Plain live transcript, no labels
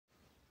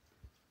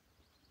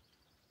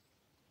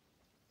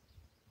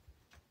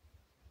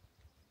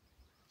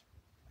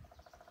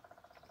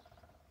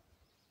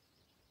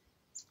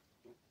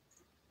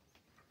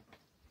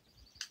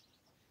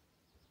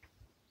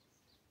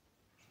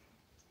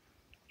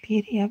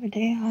beauty of a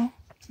day all.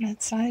 I'm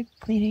outside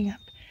cleaning up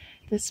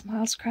this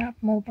Milescraft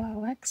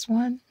Mobile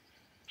X1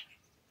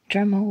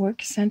 Dremel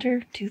Work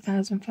Center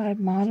 2005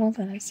 model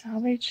that I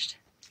salvaged.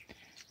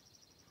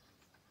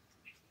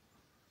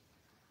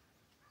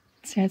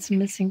 It's had some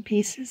missing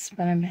pieces,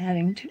 but I'm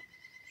adding to.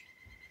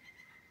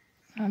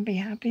 I'll be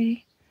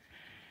happy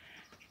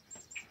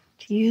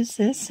to use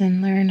this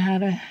and learn how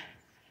to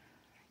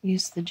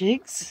use the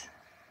jigs.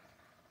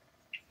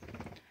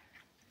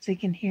 As you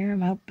can hear,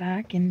 I'm out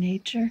back in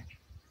nature.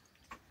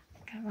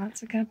 Got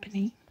lots of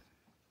company.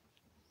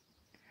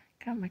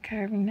 Got my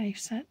carving knife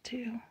set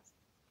too.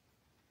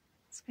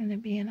 It's going to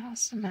be an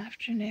awesome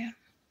afternoon.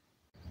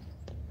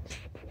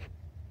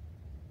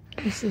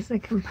 This is a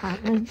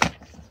compartment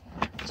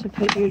to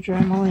put your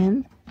Dremel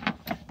in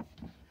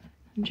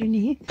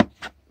underneath.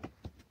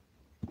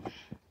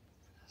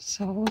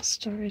 So we'll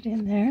store it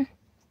in there.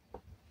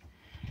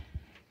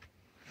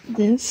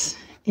 This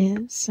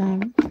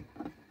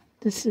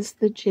is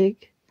the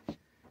jig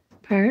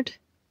part.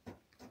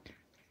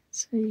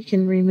 So you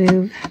can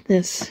remove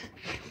this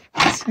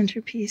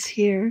centerpiece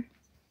here.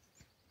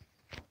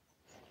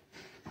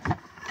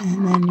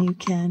 And then you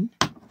can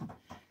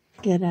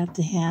get at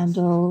the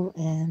handle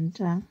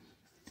and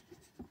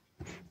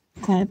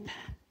clamp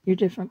your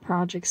different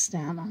projects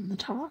down on the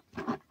top.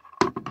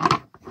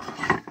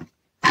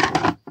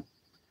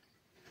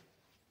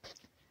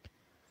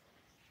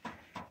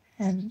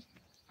 And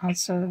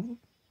also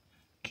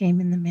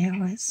came in the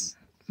mail as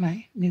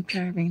my new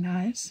carving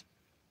knives.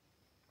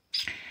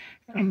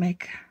 It'll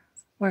make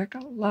work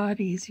a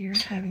lot easier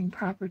having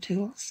proper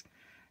tools.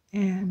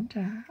 And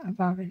I've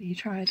already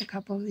tried a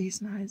couple of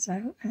these knives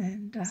out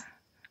and I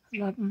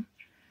love them.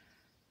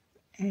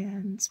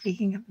 And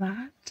speaking of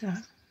that,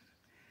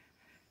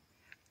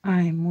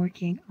 I'm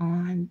working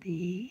on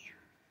the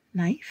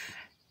knife,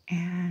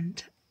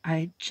 and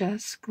I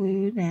just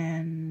glued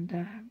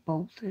and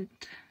bolted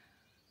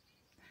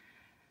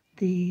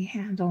the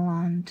handle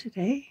on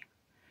today.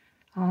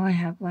 All I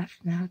have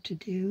left now to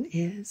do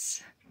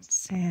is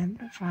sand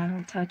the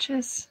final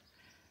touches,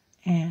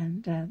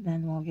 and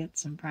then we'll get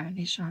some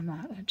brownish on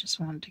that. I just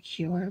want to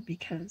cure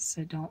because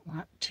I don't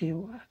want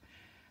to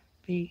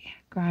be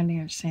grinding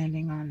or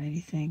sanding on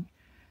anything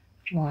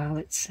while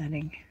it's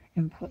setting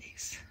in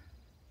place.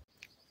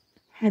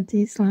 Had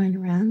these lying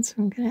around, so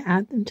I'm going to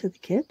add them to the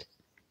kit.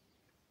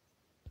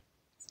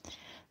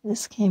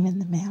 This came in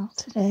the mail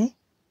today.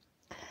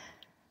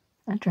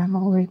 A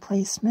Dremel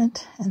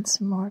replacement and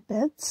some more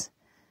bits.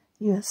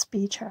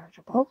 USB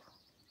chargeable.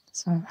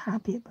 So I'm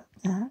happy about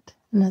that.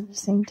 Another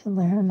thing to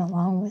learn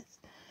along with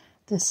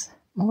this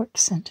work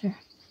center.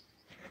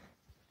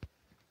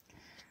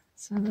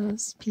 So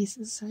those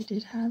pieces I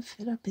did have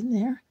fit up in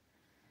there.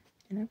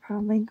 And I'm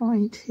probably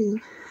going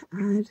to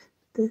add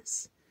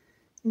this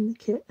in the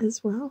kit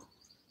as well.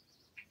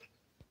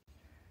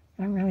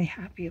 I'm really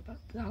happy about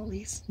all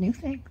these new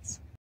things.